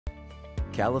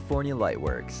California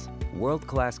Lightworks,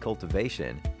 world-class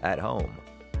cultivation at home.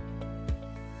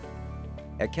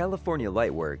 At California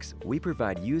Lightworks, we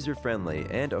provide user-friendly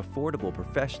and affordable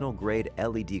professional-grade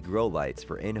LED grow lights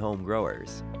for in-home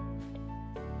growers.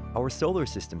 Our solar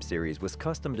system series was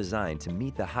custom designed to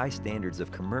meet the high standards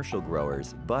of commercial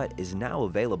growers, but is now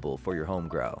available for your home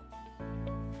grow.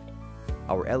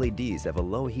 Our LEDs have a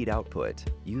low heat output,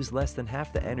 use less than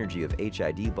half the energy of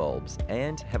HID bulbs,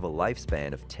 and have a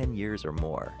lifespan of 10 years or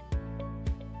more.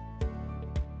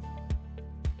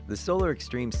 The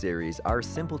SolarXtreme series are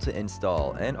simple to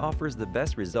install and offers the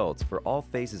best results for all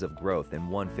phases of growth in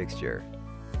one fixture.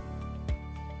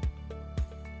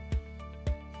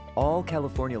 All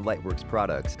California Lightworks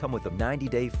products come with a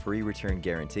 90-day free return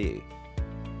guarantee.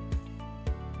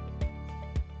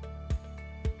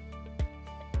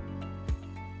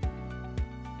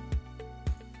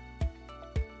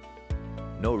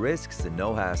 No risks and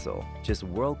no hassle, just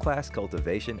world-class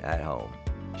cultivation at home.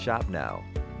 Shop now.